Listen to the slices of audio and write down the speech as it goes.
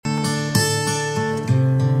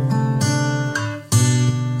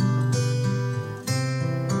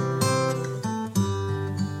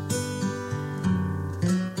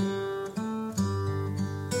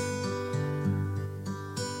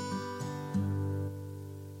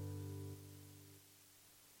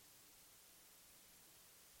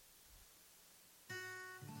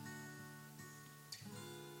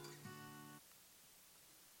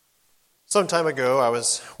Some time ago, I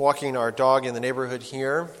was walking our dog in the neighborhood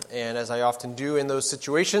here, and as I often do in those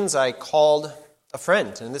situations, I called a friend.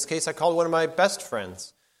 And in this case, I called one of my best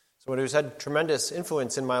friends, someone who's had tremendous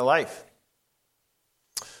influence in my life.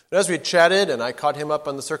 And as we chatted, and I caught him up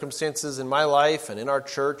on the circumstances in my life and in our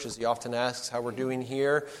church, as he often asks how we're doing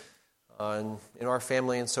here, and in our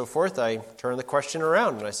family and so forth, I turned the question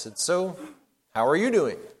around, and I said, "So, how are you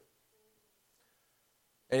doing?"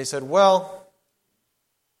 And he said, "Well,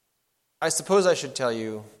 I suppose I should tell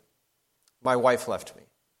you, my wife left me."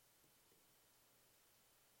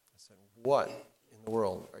 I said, "What in the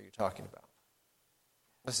world are you talking about?"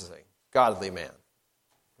 This is a godly man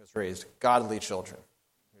who has raised godly children,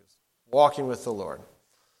 who's walking with the Lord.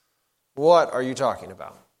 What are you talking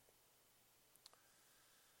about?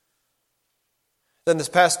 Then this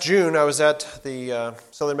past June, I was at the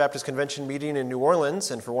Southern Baptist Convention meeting in New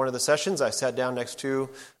Orleans, and for one of the sessions, I sat down next to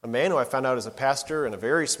a man who I found out is a pastor in a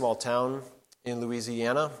very small town in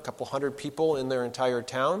Louisiana, a couple hundred people in their entire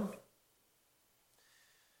town.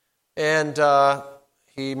 And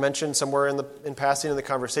he mentioned somewhere in passing in the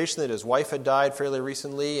conversation that his wife had died fairly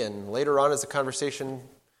recently, and later on as the conversation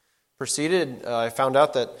proceeded, I found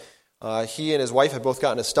out that he and his wife had both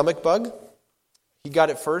gotten a stomach bug. He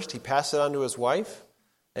got it first, he passed it on to his wife,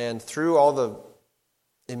 and through all the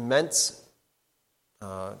immense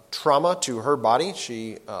trauma to her body,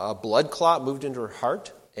 a blood clot moved into her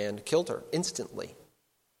heart and killed her instantly.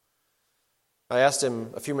 I asked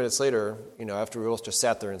him a few minutes later, after we both just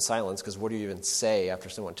sat there in silence, because what do you even say after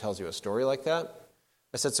someone tells you a story like that?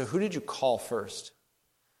 I said, "So who did you call first?"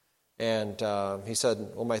 And he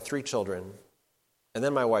said, "Well, my 3 children, and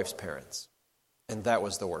then my wife's parents, and that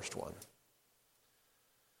was the worst one."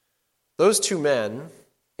 Those 2 men,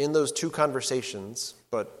 in those 2 conversations,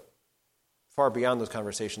 but far beyond those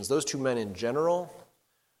conversations, those 2 men in general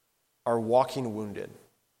are walking wounded.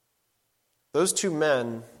 Those 2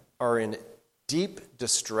 men are in deep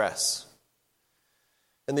distress.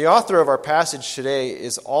 And the author of our passage today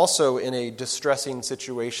is also in a distressing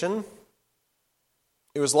situation.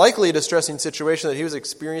 It was likely a distressing situation that he was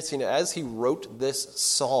experiencing as he wrote this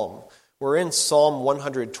psalm. We're in Psalm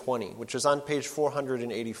 120, which is on page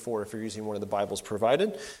 484 if you're using one of the Bibles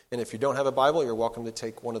provided. And if you don't have a Bible, you're welcome to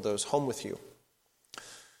take one of those home with you.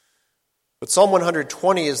 But Psalm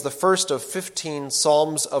 120 is the first of 15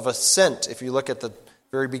 Psalms of Ascent. If you look at the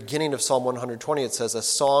very beginning of Psalm 120, it says a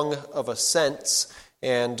song of ascents.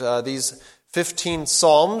 And these 15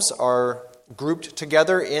 Psalms are grouped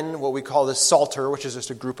together in what we call the Psalter, which is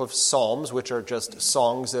just a group of psalms, which are just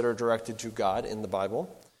songs that are directed to God in the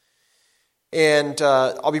Bible. And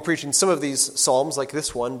I'll be preaching some of these psalms, like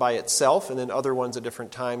this one, by itself, and then other ones at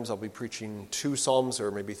different times. I'll be preaching 2 psalms,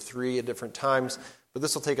 or maybe 3 at different times. But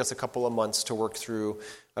this will take us a couple of months to work through,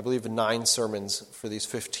 I believe, 9 sermons for these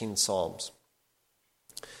 15 psalms.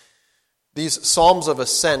 These psalms of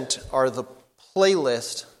ascent are the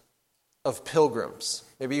playlist of pilgrims.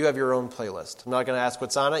 Maybe you have your own playlist. I'm not going to ask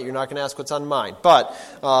what's on it. You're not going to ask what's on mine. But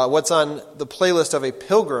what's on the playlist of a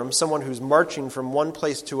pilgrim, someone who's marching from one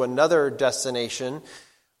place to another destination,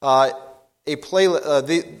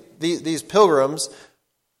 these pilgrims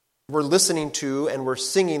were listening to and were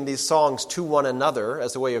singing these songs to one another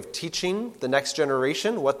as a way of teaching the next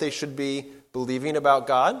generation what they should be believing about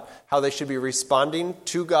God, how they should be responding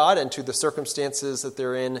to God and to the circumstances that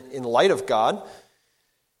they're in light of God.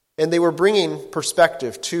 And they were bringing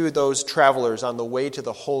perspective to those travelers on the way to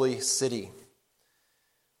the holy city.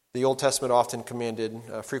 The Old Testament often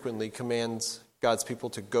frequently commands God's people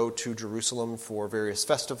to go to Jerusalem for various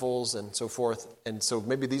festivals and so forth. And so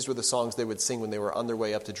maybe these were the songs they would sing when they were on their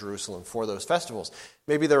way up to Jerusalem for those festivals.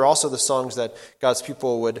 Maybe they're also the songs that God's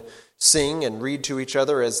people would sing and read to each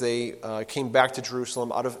other as they came back to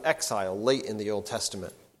Jerusalem out of exile late in the Old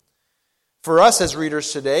Testament. For us as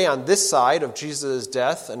readers today, on this side of Jesus'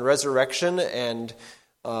 death and resurrection and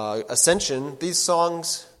ascension, these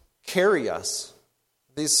songs carry us.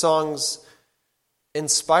 These songs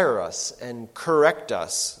inspire us and correct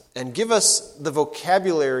us and give us the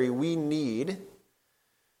vocabulary we need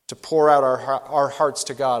to pour out our hearts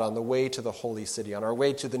to God on the way to the holy city, on our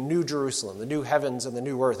way to the new Jerusalem, the new heavens and the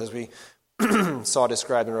new earth, as we saw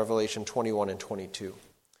described in Revelation 21 and 22.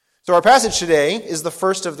 So our passage today is the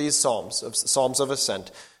first of these Psalms of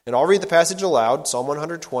Ascent. And I'll read the passage aloud, Psalm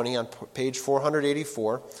 120 on page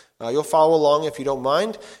 484. You'll follow along if you don't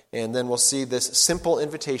mind, and then we'll see this simple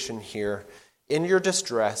invitation here. In your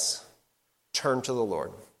distress, turn to the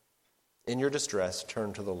Lord. In your distress,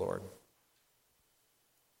 turn to the Lord.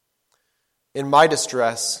 In my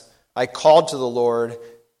distress, I called to the Lord,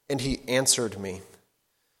 and he answered me.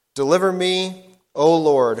 Deliver me O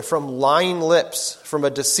Lord, from lying lips, from a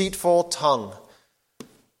deceitful tongue.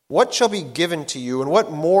 What shall be given to you, and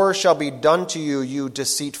what more shall be done to you, you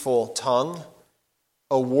deceitful tongue?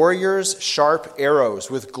 A warrior's sharp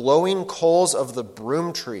arrows with glowing coals of the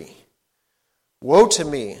broom tree. Woe to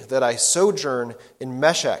me that I sojourn in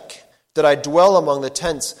Meshech, that I dwell among the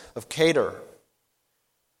tents of Kedar.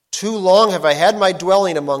 Too long have I had my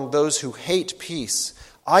dwelling among those who hate peace.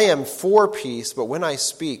 I am for peace, but when I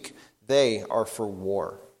speak, they are for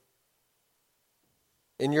war.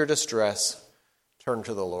 In your distress, turn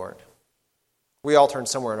to the Lord. We all turn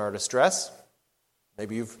somewhere in our distress.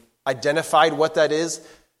 Maybe you've identified what that is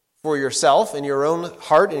for yourself in your own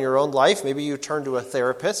heart, in your own life. Maybe you turn to a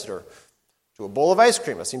therapist or to a bowl of ice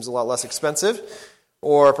cream. That seems a lot less expensive.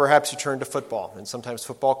 Or perhaps you turn to football, and sometimes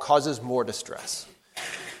football causes more distress.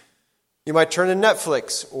 You might turn to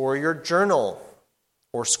Netflix or your journal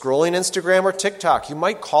or scrolling Instagram or TikTok. You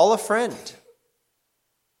might call a friend.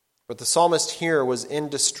 But the psalmist here was in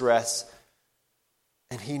distress,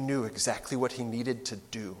 and he knew exactly what he needed to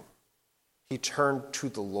do. He turned to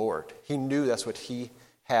the Lord. He knew that's what he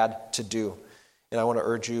had to do. And I want to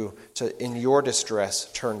urge you to, in your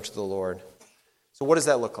distress, turn to the Lord. So what does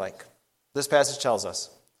that look like? This passage tells us.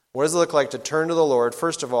 What does it look like to turn to the Lord?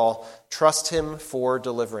 First of all, trust him for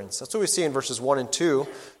deliverance. That's what we see in verses 1 and 2.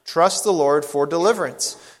 Trust the Lord for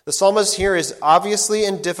deliverance. The psalmist here is obviously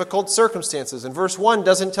in difficult circumstances. And verse 1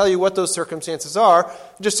 doesn't tell you what those circumstances are.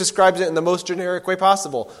 It just describes it in the most generic way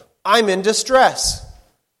possible. I'm in distress.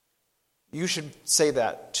 You should say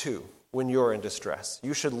that too when you're in distress.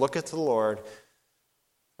 You should look at the Lord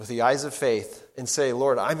with the eyes of faith and say,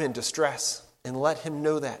 Lord, I'm in distress. And let him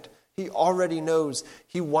know that. He already knows.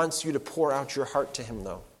 He wants you to pour out your heart to him,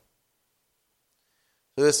 though.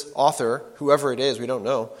 So this author, whoever it is, we don't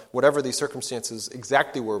know. Whatever these circumstances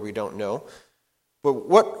exactly were, we don't know. But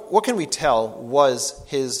what can we tell was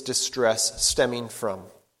his distress stemming from?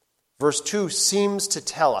 Verse 2 seems to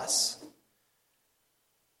tell us,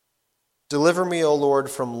 deliver me, O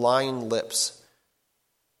Lord, from lying lips,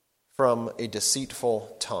 from a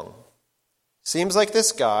deceitful tongue. Seems like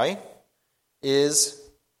this guy is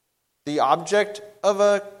the object of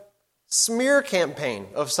a smear campaign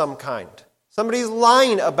of some kind. Somebody's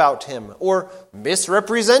lying about him, or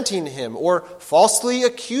misrepresenting him, or falsely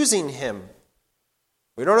accusing him.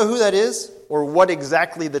 We don't know who that is, or what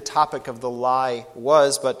exactly the topic of the lie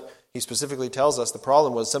was, but he specifically tells us the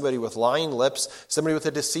problem was somebody with lying lips, somebody with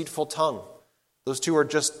a deceitful tongue. Those two are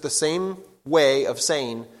just the same way of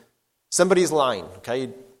saying somebody's lying. Okay,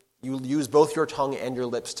 you use both your tongue and your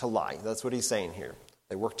lips to lie. That's what he's saying here.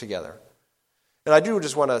 They work together. And I do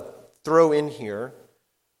just want to throw in here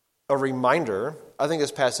a reminder. I think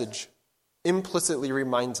this passage implicitly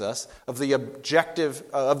reminds us of the objective,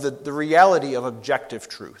 of the reality of objective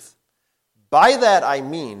truth. By that I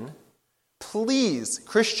mean, please,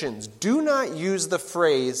 Christians, do not use the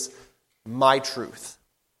phrase, my truth.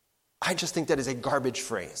 I just think that is a garbage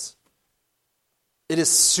phrase. It is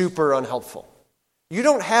super unhelpful. You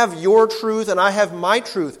don't have your truth and I have my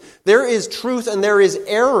truth. There is truth and there is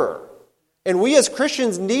error. And we as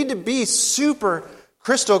Christians need to be super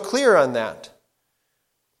crystal clear on that.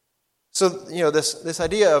 So, this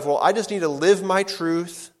idea of, well, I just need to live my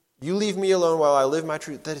truth. You leave me alone while I live my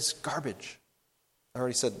truth. That is garbage. I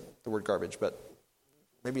already said the word garbage, but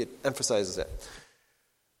maybe it emphasizes it.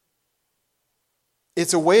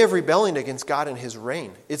 It's a way of rebelling against God and his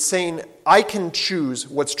reign. It's saying, I can choose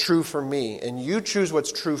what's true for me, and you choose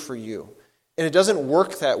what's true for you. And it doesn't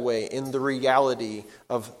work that way in the reality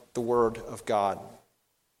of the Word of God.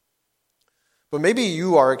 But maybe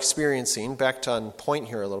you are experiencing, back to on point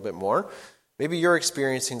here a little bit more, maybe you're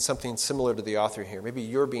experiencing something similar to the author here. Maybe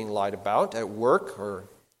you're being lied about at work or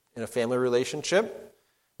in a family relationship.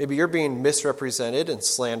 Maybe you're being misrepresented and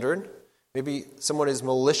slandered. Maybe someone is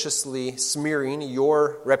maliciously smearing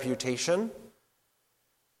your reputation.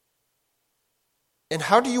 And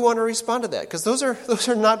how do you want to respond to that? Because those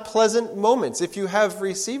are not pleasant moments if you have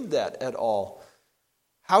received that at all.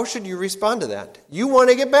 How should you respond to that? You want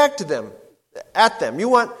to get back to them, at them. You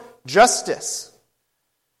want justice.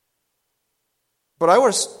 But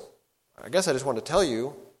I guess I just want to tell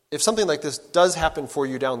you, if something like this does happen for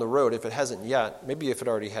you down the road, if it hasn't yet, maybe if it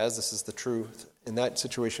already has, this is the truth in that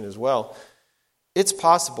situation as well, it's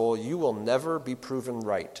possible you will never be proven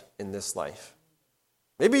right in this life.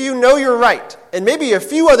 Maybe you know you're right, and maybe a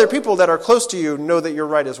few other people that are close to you know that you're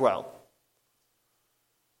right as well.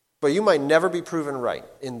 But you might never be proven right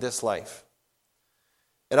in this life.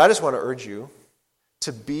 And I just want to urge you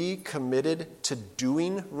to be committed to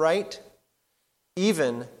doing right,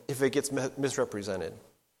 even if it gets misrepresented.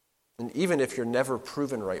 And even if you're never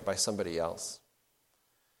proven right by somebody else.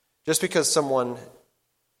 Just because someone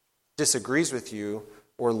disagrees with you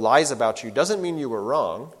or lies about you doesn't mean you were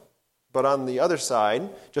wrong. But on the other side,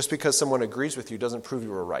 just because someone agrees with you doesn't prove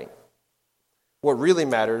you were right. What really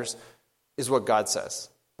matters is what God says.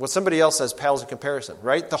 What somebody else says pales in comparison,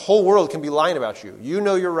 right? The whole world can be lying about you. You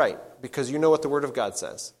know you're right because you know what the Word of God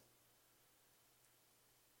says.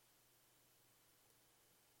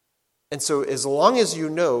 And so as long as you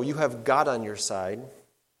know you have God on your side,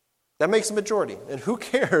 that makes a majority. And who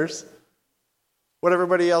cares what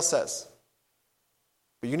everybody else says?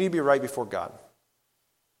 But you need to be right before God.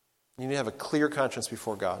 You need to have a clear conscience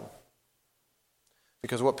before God.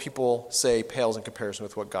 Because what people say pales in comparison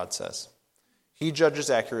with what God says. He judges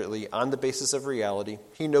accurately on the basis of reality.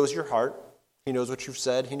 He knows your heart. He knows what you've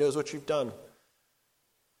said. He knows what you've done. And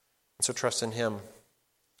so trust in Him.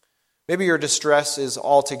 Maybe your distress is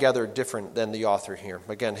altogether different than the author here.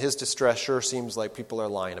 Again, his distress sure seems like people are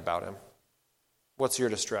lying about him. What's your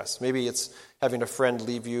distress? Maybe it's having a friend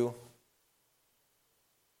leave you.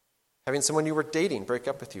 Having someone you were dating break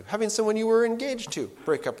up with you. Having someone you were engaged to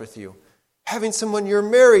break up with you. Having someone you're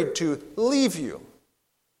married to leave you.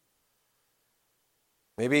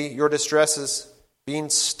 Maybe your distress is being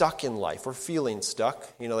stuck in life or feeling stuck.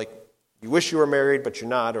 Like you wish you were married but you're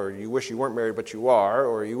not, or you wish you weren't married but you are,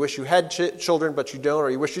 or you wish you had children but you don't,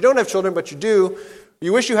 or you wish you don't have children but you do.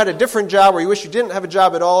 You wish you had a different job, or you wish you didn't have a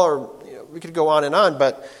job at all, or we could go on,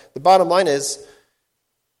 but the bottom line is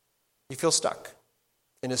you feel stuck.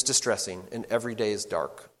 And it's distressing, and every day is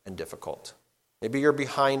dark and difficult. Maybe you're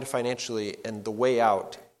behind financially, and the way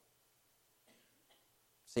out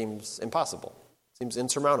seems impossible, seems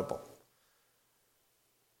insurmountable.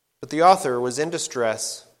 But the author was in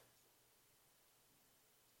distress.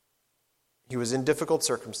 He was in difficult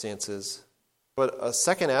circumstances. But a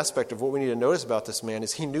second aspect of what we need to notice about this man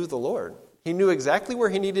is he knew the Lord. He knew exactly where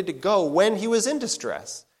he needed to go when he was in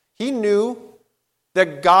distress. He knew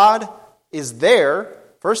that God is there.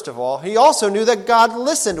 First of all, he also knew that God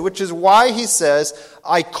listened, which is why he says,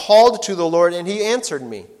 I called to the Lord and he answered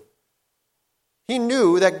me. He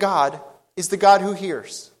knew that God is the God who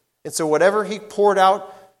hears. And so whatever he poured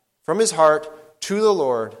out from his heart to the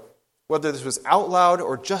Lord, whether this was out loud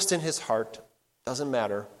or just in his heart, doesn't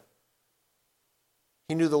matter.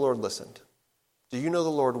 He knew the Lord listened. Do you know the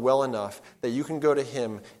Lord well enough that you can go to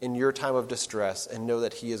him in your time of distress and know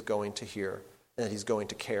that he is going to hear and that he's going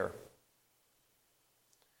to care?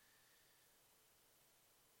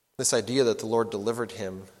 This idea that the Lord delivered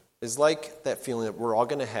him is like that feeling that we're all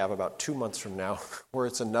going to have about 2 months from now, where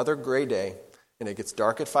it's another gray day, and it gets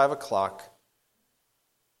dark at 5 o'clock,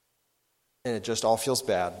 and it just all feels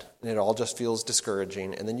bad, and it all just feels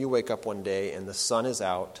discouraging, and then you wake up one day, and the sun is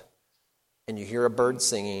out, and you hear a bird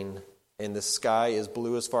singing, and the sky is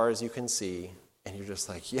blue as far as you can see, and you're just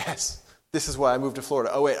like, yes, this is why I moved to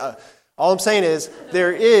Florida. Oh, wait, all I'm saying is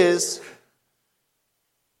there is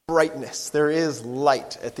brightness. There is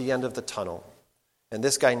light at the end of the tunnel. And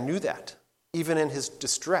this guy knew that. Even in his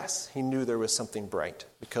distress, he knew there was something bright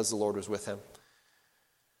because the Lord was with him.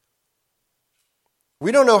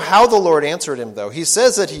 We don't know how the Lord answered him, though. He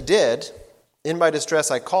says that he did. In my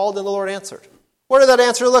distress, I called and the Lord answered. What did that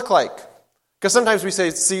answer look like? Because sometimes we say,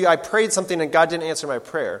 see, I prayed something and God didn't answer my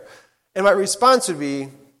prayer. And my response would be,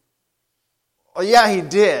 well, yeah, he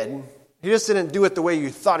did. He just didn't do it the way you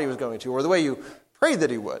thought he was going to, or the way you prayed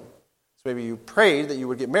that he would. So maybe you prayed that you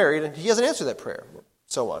would get married, and he hasn't answered that prayer,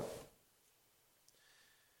 so on.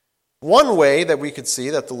 One way that we could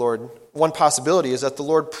see that one possibility is that the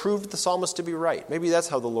Lord proved the psalmist to be right. Maybe that's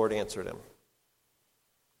how the Lord answered him.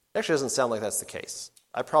 It actually doesn't sound like that's the case.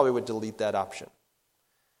 I probably would delete that option.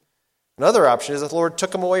 Another option is that the Lord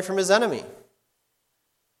took him away from his enemy.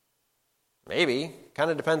 Maybe.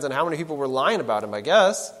 Kind of depends on how many people were lying about him, I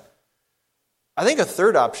guess. I think a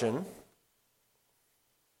third option,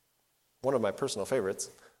 one of my personal favorites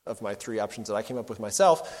of my 3 options that I came up with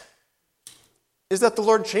myself, is that the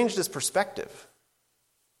Lord changed his perspective.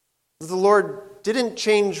 The Lord didn't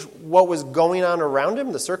change what was going on around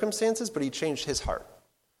him, the circumstances, but he changed his heart.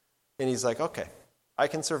 And he's like, okay, I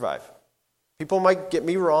can survive. People might get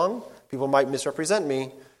me wrong, people might misrepresent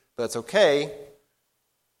me, but that's okay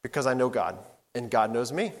because I know God, and God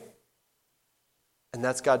knows me. And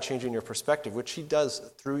that's God changing your perspective, which he does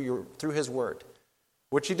through his word.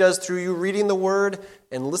 Which he does through you reading the word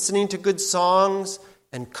and listening to good songs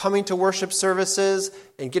and coming to worship services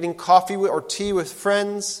and getting coffee or tea with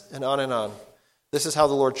friends and on and on. This is how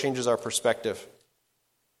the Lord changes our perspective.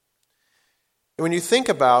 And when you think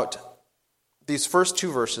about these first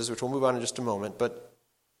 2 verses, which we'll move on in just a moment, but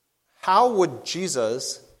how would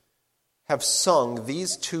Jesus have sung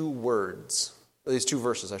these 2 words, these 2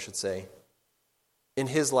 verses, I should say, in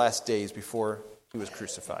his last days before he was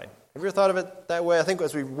crucified. Have you ever thought of it that way? I think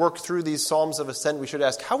as we work through these Psalms of Ascent, we should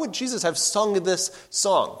ask, how would Jesus have sung this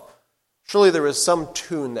song? Surely there was some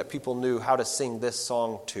tune that people knew how to sing this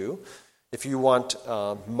song to. If you want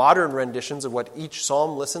modern renditions of what each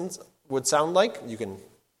psalm would sound like, you can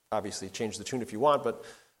obviously change the tune if you want, but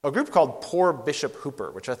a group called Poor Bishop Hooper,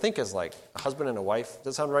 which I think is like a husband and a wife. Does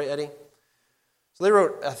that sound right, Eddie? So they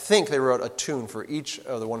wrote a tune for each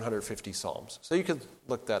of the 150 psalms. So you could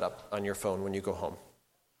look that up on your phone when you go home.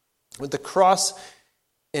 But the cross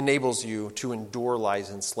enables you to endure lies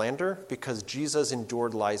and slander because Jesus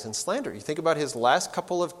endured lies and slander. You think about his last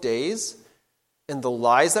couple of days and the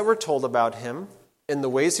lies that were told about him and the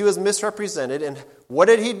ways he was misrepresented, and what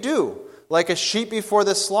did he do? Like a sheep before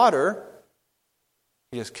the slaughter,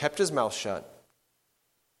 he just kept his mouth shut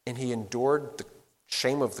and he endured the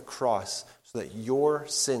shame of the cross so that your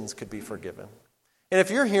sins could be forgiven. And if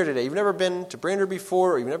you're here today, you've never been to Brainerd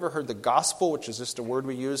before, or you've never heard the gospel, which is just a word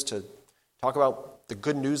we use to talk about the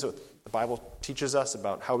good news that the Bible teaches us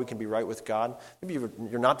about how we can be right with God. Maybe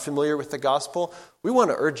you're not familiar with the gospel. We want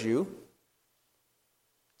to urge you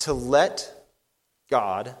to let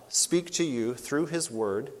God speak to you through his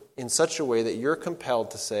word in such a way that you're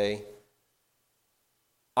compelled to say,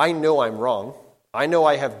 I know I'm wrong. I know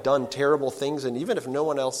I have done terrible things, and even if no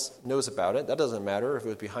one else knows about it, that doesn't matter if it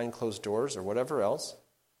was behind closed doors or whatever else.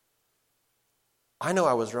 I know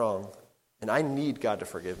I was wrong, and I need God to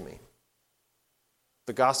forgive me.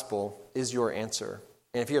 The gospel is your answer.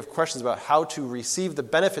 And if you have questions about how to receive the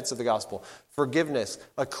benefits of the gospel, forgiveness,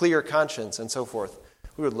 a clear conscience, and so forth,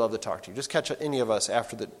 we would love to talk to you. Just catch any of us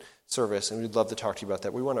after the service, and we'd love to talk to you about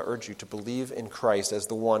that. We want to urge you to believe in Christ as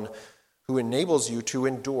the one who enables you to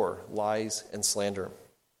endure lies and slander.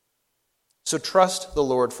 So trust the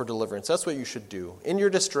Lord for deliverance. That's what you should do. In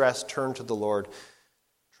your distress, turn to the Lord.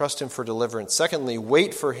 Trust him for deliverance. Secondly,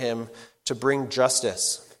 wait for him to bring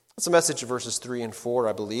justice. That's the message of verses 3 and 4,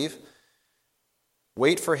 I believe.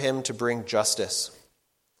 Wait for him to bring justice.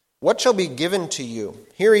 What shall be given to you?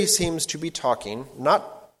 Here he seems to be talking,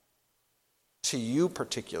 not to you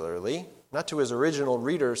particularly, not to his original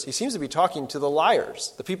readers. He seems to be talking to the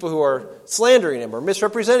liars, the people who are slandering him or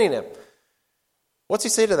misrepresenting him. What's he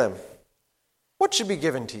say to them? What should be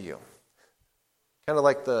given to you? Kind of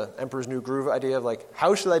like the Emperor's New Groove idea of like,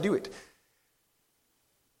 how shall I do it?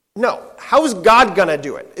 No, how is God going to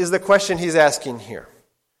do it is the question he's asking here.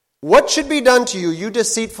 What should be done to you, you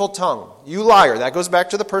deceitful tongue, you liar? That goes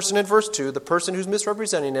back to the person in verse 2, the person who's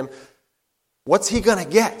misrepresenting him. What's he going to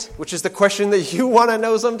get? Which is the question that you want to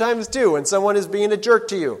know sometimes too when someone is being a jerk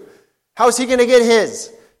to you. How is he going to get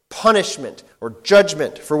his punishment or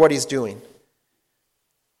judgment for what he's doing?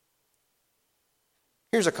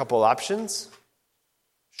 Here's a couple options.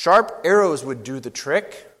 Sharp arrows would do the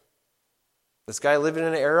trick. This guy lived in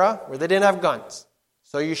an era where they didn't have guns,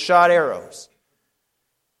 so you shot arrows.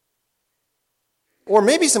 Or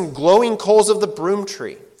maybe some glowing coals of the broom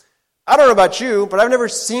tree. I don't know about you, but I've never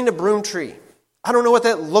seen a broom tree. I don't know what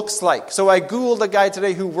that looks like. So I Googled a guy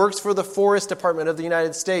today who works for the Forest Department of the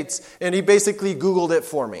United States, and he basically Googled it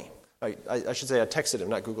for me. I should say I texted him,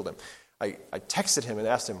 not Googled him. I texted him and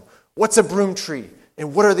asked him, what's a broom tree?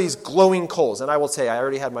 And what are these glowing coals? And I will say, I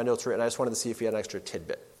already had my notes written. I just wanted to see if he had an extra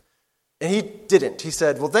tidbit. And he didn't. He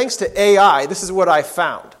said, well, thanks to AI, this is what I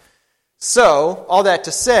found. So, all that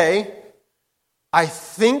to say, I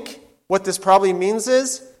think what this probably means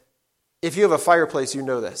is, if you have a fireplace, you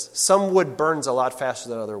know this. Some wood burns a lot faster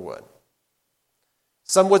than other wood.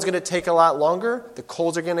 Some wood's going to take a lot longer. The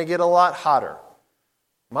coals are going to get a lot hotter.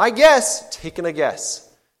 My guess, taking a guess,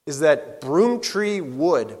 is that broom tree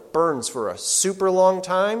wood burns for a super long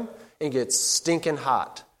time and gets stinking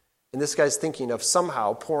hot. And this guy's thinking of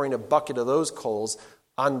somehow pouring a bucket of those coals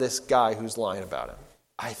on this guy who's lying about him.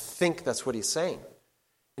 I think that's what he's saying.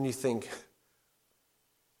 And you think,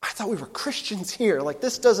 I thought we were Christians here. Like,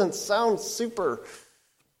 this doesn't sound super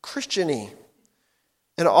Christian-y.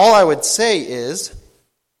 And all I would say is,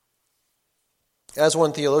 as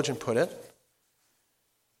one theologian put it,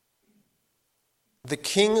 the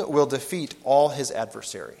king will defeat all his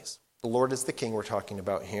adversaries. The Lord is the king we're talking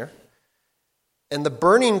about here. And the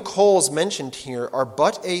burning coals mentioned here are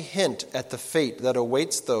but a hint at the fate that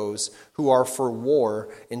awaits those who are for war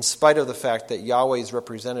in spite of the fact that Yahweh's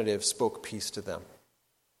representative spoke peace to them.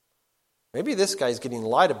 Maybe this guy's getting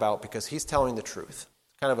lied about because he's telling the truth.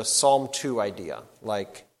 Kind of a Psalm 2 idea,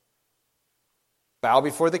 like, bow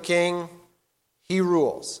before the king, he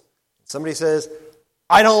rules. Somebody says,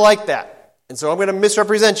 I don't like that, and so I'm going to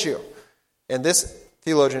misrepresent you. And this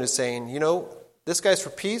theologian is saying, you know, this guy's for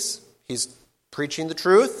peace, he's preaching the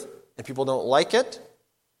truth, and people don't like it.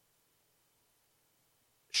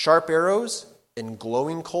 Sharp arrows and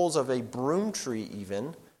glowing coals of a broom tree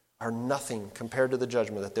even are nothing compared to the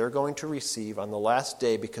judgment that they're going to receive on the last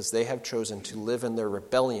day because they have chosen to live in their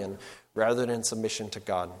rebellion rather than in submission to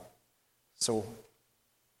God. So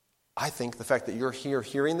I think the fact that you're here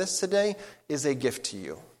hearing this today is a gift to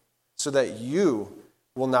you so that you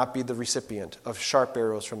will not be the recipient of sharp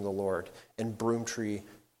arrows from the Lord and broom tree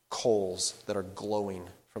coals that are glowing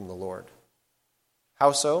from the Lord.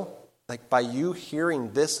 How so? Like by you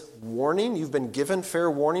hearing this warning, you've been given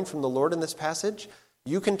fair warning from the Lord in this passage,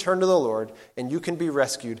 you can turn to the Lord and you can be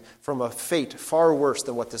rescued from a fate far worse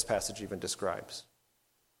than what this passage even describes.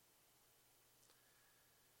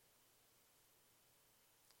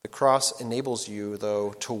 The cross enables you,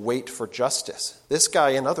 though, to wait for justice. This guy,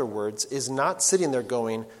 in other words, is not sitting there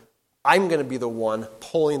going, I'm going to be the one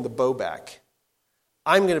pulling the bow back.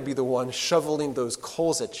 I'm going to be the one shoveling those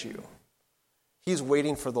coals at you. He's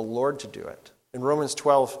waiting for the Lord to do it. And Romans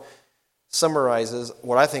 12 summarizes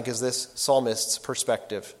what I think is this psalmist's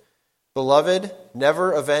perspective. Beloved,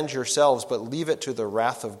 never avenge yourselves, but leave it to the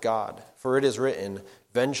wrath of God. For it is written,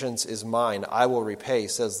 vengeance is mine, I will repay,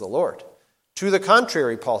 says the Lord. To the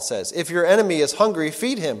contrary, Paul says, if your enemy is hungry,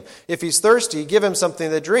 feed him. If he's thirsty, give him something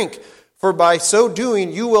to drink. For by so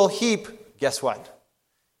doing, you will heap, guess what?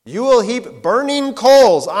 You will heap burning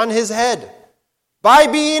coals on his head. By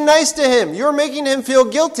being nice to him, you're making him feel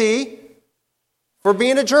guilty for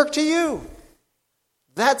being a jerk to you.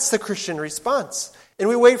 That's the Christian response. And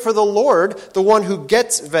we wait for the Lord, the one who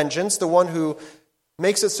gets vengeance, the one who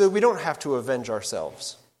makes it so we don't have to avenge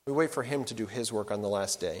ourselves. We wait for him to do his work on the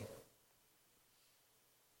last day.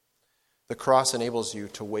 The cross enables you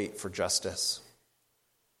to wait for justice.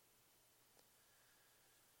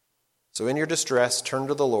 So in your distress, turn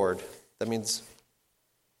to the Lord. That means,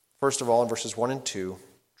 first of all, in verses 1 and 2,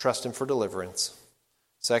 trust him for deliverance.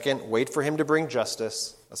 Second, wait for him to bring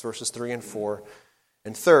justice. That's verses 3 and 4.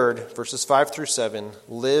 And third, verses 5 through 7,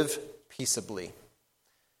 live peaceably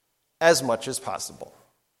as much as possible.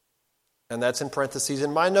 And that's in parentheses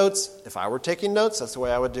in my notes. If I were taking notes, that's the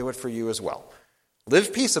way I would do it for you as well.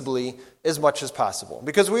 Live peaceably as much as possible.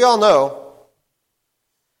 Because we all know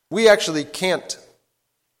we actually can't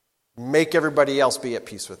make everybody else be at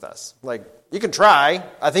peace with us. Like, you can try.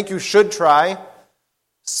 I think you should try,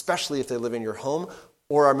 especially if they live in your home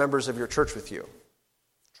or are members of your church with you.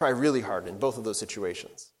 Try really hard in both of those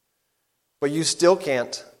situations. But you still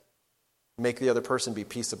can't make the other person be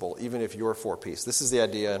peaceable, even if you're for peace. This is the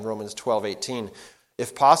idea in Romans 12:18.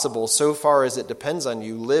 If possible, so far as it depends on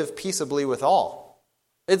you, live peaceably with all.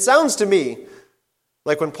 It sounds to me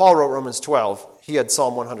like when Paul wrote Romans 12, he had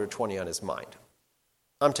Psalm 120 on his mind.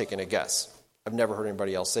 I'm taking a guess. I've never heard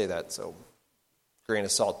anybody else say that, so grain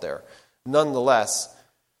of salt there. Nonetheless,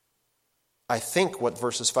 I think what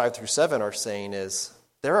verses 5 through 7 are saying is,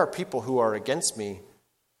 there are people who are against me,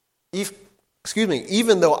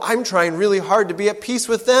 even though I'm trying really hard to be at peace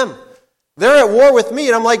with them. They're at war with me,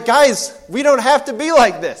 and I'm like, guys, we don't have to be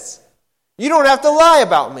like this. You don't have to lie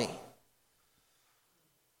about me.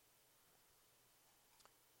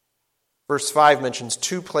 Verse 5 mentions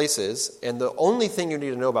two places, and the only thing you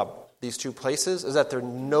need to know about these two places is that they're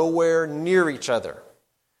nowhere near each other.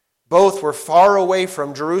 Both were far away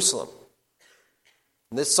from Jerusalem.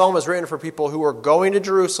 And this psalm is written for people who are going to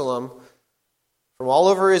Jerusalem from all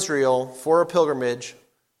over Israel for a pilgrimage,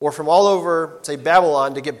 or from all over, say,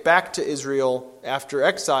 Babylon to get back to Israel after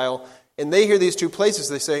exile, and they hear these two places,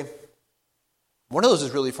 they say, one of those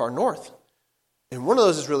is really far north, and one of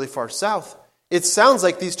those is really far south. It sounds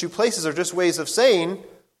like these two places are just ways of saying,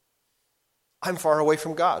 I'm far away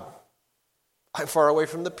from God. I'm far away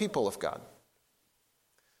from the people of God.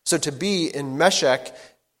 So to be in Meshech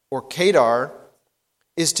or Kedar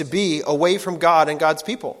is to be away from God and God's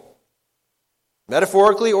people.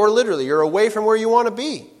 Metaphorically or literally, you're away from where you want to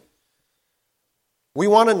be. We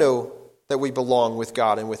want to know that we belong with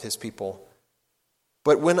God and with his people.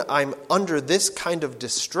 But when I'm under this kind of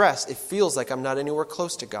distress, it feels like I'm not anywhere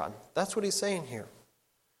close to God. That's what he's saying here.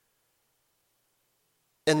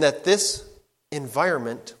 And that this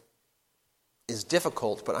environment is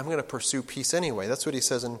difficult, but I'm going to pursue peace anyway. That's what he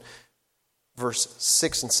says in verse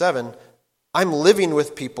 6 and 7. I'm living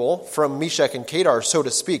with people from Meshech and Kedar, so to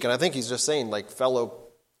speak. And I think he's just saying, like, fellow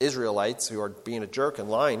Israelites who are being a jerk and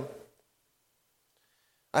lying.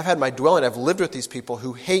 I've had my dwelling. I've lived with these people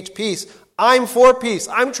who hate peace. I'm for peace.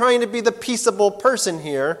 I'm trying to be the peaceable person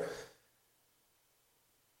here.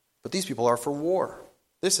 But these people are for war.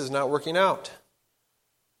 This is not working out.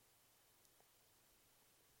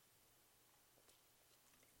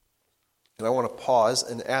 And I want to pause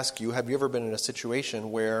and ask you, have you ever been in a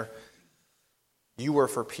situation where you were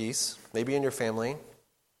for peace, maybe in your family,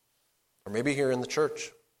 Or maybe here in the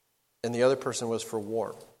church, and the other person was for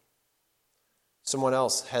war. Someone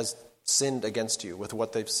else has sinned against you with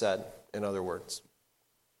what they've said, in other words.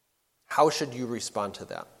 How should you respond to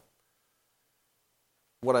that?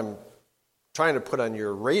 What I'm trying to put on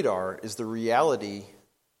your radar is the reality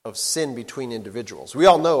of sin between individuals. We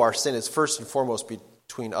all know our sin is first and foremost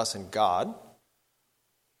between us and God.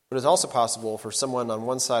 But it's also possible for someone on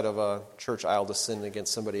one side of a church aisle to sin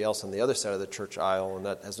against somebody else on the other side of the church aisle, and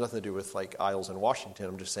that has nothing to do with like aisles in Washington.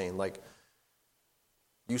 I'm just saying, like,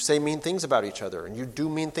 you say mean things about each other, and you do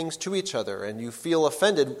mean things to each other, and you feel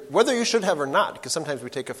offended, whether you should have or not, because sometimes we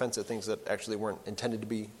take offense at things that actually weren't intended to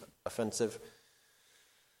be offensive.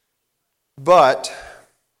 But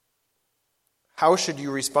how should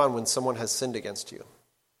you respond when someone has sinned against you?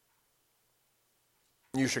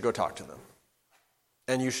 You should go talk to them.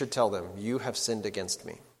 And you should tell them, you have sinned against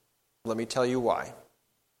me. Let me tell you why.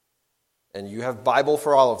 And you have Bible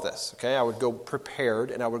for all of this. Okay, I would go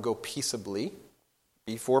prepared and I would go peaceably.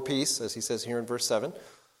 Be for peace, as he says here in verse 7.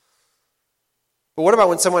 But what about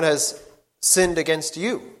when someone has sinned against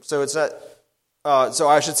you? So it's not. So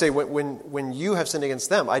I should say when you have sinned against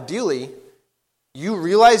them, ideally, you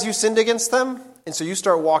realize you sinned against them, and so you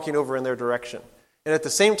start walking over in their direction. And at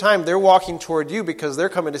the same time, they're walking toward you because they're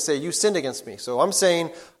coming to say, you sinned against me. So I'm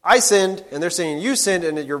saying, I sinned, and they're saying, you sinned,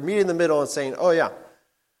 and you're meeting in the middle and saying, oh yeah,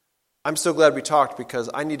 I'm so glad we talked because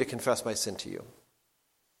I need to confess my sin to you.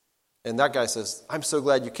 And that guy says, I'm so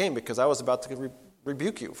glad you came because I was about to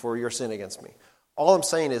rebuke you for your sin against me. All I'm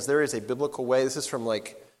saying is there is a biblical way. This is from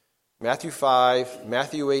like Matthew 5,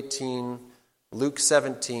 Matthew 18, Luke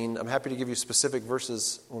 17. I'm happy to give you specific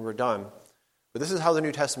verses when we're done. But this is how the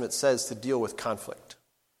New Testament says to deal with conflict,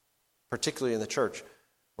 particularly in the church,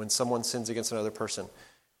 when someone sins against another person.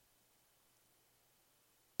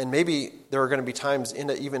 And maybe there are going to be times in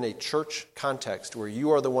even a church context where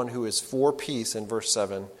you are the one who is for peace in verse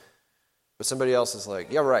 7, but somebody else is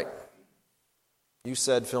like, yeah, right. You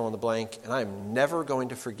said fill in the blank, and I'm never going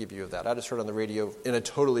to forgive you of that. I just heard on the radio in a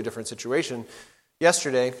totally different situation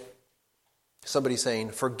yesterday, somebody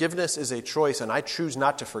saying, forgiveness is a choice, and I choose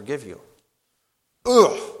not to forgive you.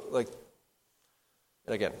 Ugh! Like,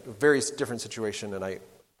 and again, a very different situation, and I, to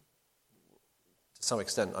some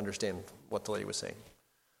extent, understand what the lady was saying.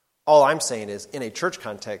 All I'm saying is, in a church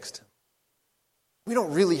context, we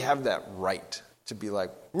don't really have that right to be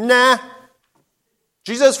like, nah,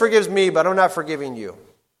 Jesus forgives me, but I'm not forgiving you.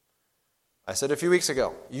 I said a few weeks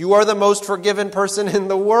ago, you are the most forgiven person in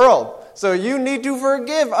the world, so you need to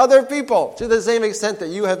forgive other people to the same extent that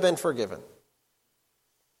you have been forgiven.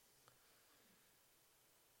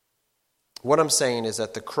 What I'm saying is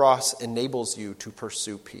that the cross enables you to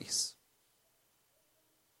pursue peace.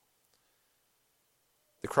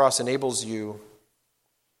 The cross enables you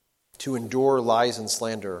to endure lies and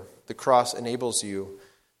slander. The cross enables you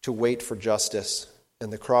to wait for justice.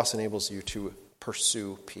 And the cross enables you to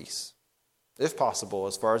pursue peace. If possible,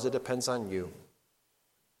 as far as it depends on you,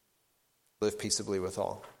 live peaceably with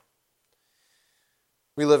all.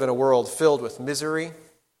 We live in a world filled with misery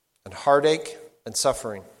and heartache and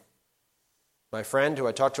suffering. My friend who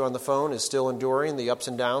I talked to on the phone is still enduring the ups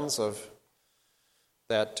and downs of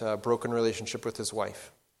that broken relationship with his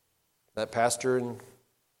wife. That pastor in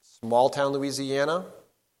small town Louisiana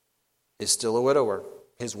is still a widower.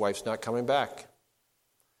 His wife's not coming back.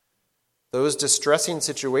 Those distressing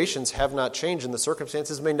situations have not changed, and the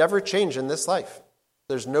circumstances may never change in this life.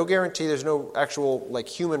 There's no guarantee, there's no actual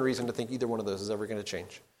human reason to think either one of those is ever going to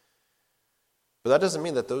change. But that doesn't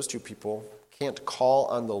mean that those two people can't call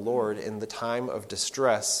on the Lord in the time of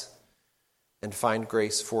distress and find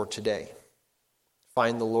grace for today.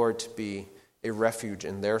 Find the Lord to be a refuge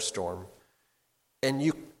in their storm. And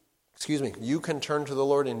you can turn to the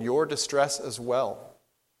Lord in your distress as well.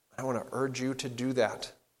 I want to urge you to do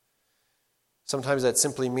that. Sometimes that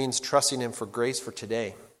simply means trusting Him for grace for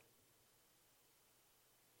today.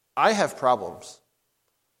 I have problems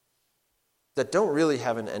that don't really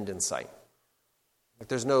have an end in sight.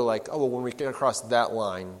 There's no when we get across that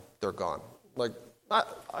line, they're gone.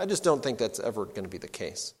 I just don't think that's ever going to be the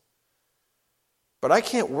case. But I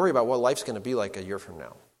can't worry about what life's going to be like a year from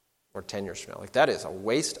now or 10 years from now. That is a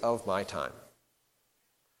waste of my time.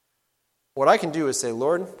 What I can do is say,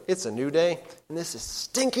 Lord, it's a new day, and this is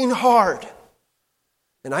stinking hard.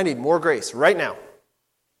 And I need more grace right now.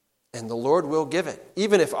 And the Lord will give it,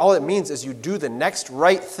 even if all it means is you do the next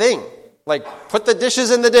right thing. Put the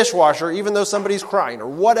dishes in the dishwasher even though somebody's crying or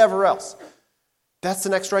whatever else. That's the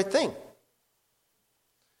next right thing.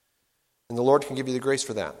 And the Lord can give you the grace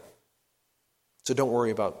for that. So don't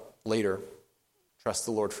worry about later. Trust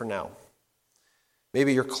the Lord for now.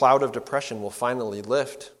 Maybe your cloud of depression will finally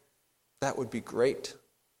lift That would be great.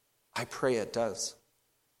 I pray it does.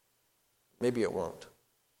 Maybe it won't.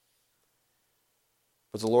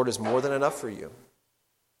 But the Lord is more than enough for you.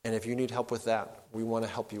 And if you need help with that, we want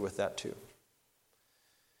to help you with that too.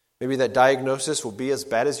 Maybe that diagnosis will be as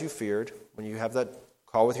bad as you feared when you have that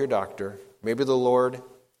call with your doctor. Maybe the Lord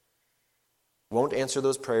won't answer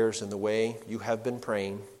those prayers in the way you have been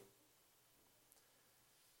praying.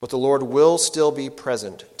 But the Lord will still be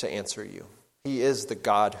present to answer you. He is the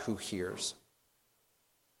God who hears.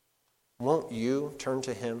 Won't you turn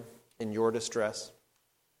to him in your distress?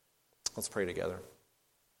 Let's pray together.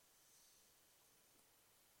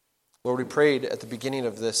 Lord, we prayed at the beginning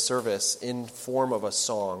of this service in form of a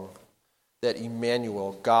song that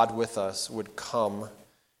Emmanuel, God with us, would come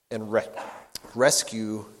and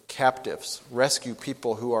rescue captives, rescue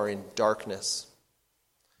people who are in darkness.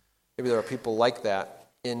 Maybe there are people like that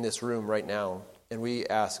in this room right now, and we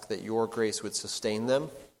ask that your grace would sustain them,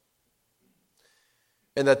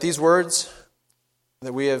 and that these words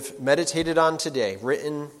that we have meditated on today,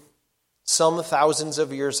 written some thousands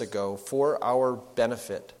of years ago for our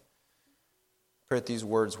benefit, pray that these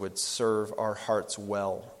words would serve our hearts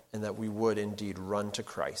well, and that we would indeed run to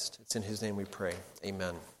Christ. It's in his name we pray.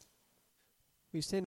 Amen. We stand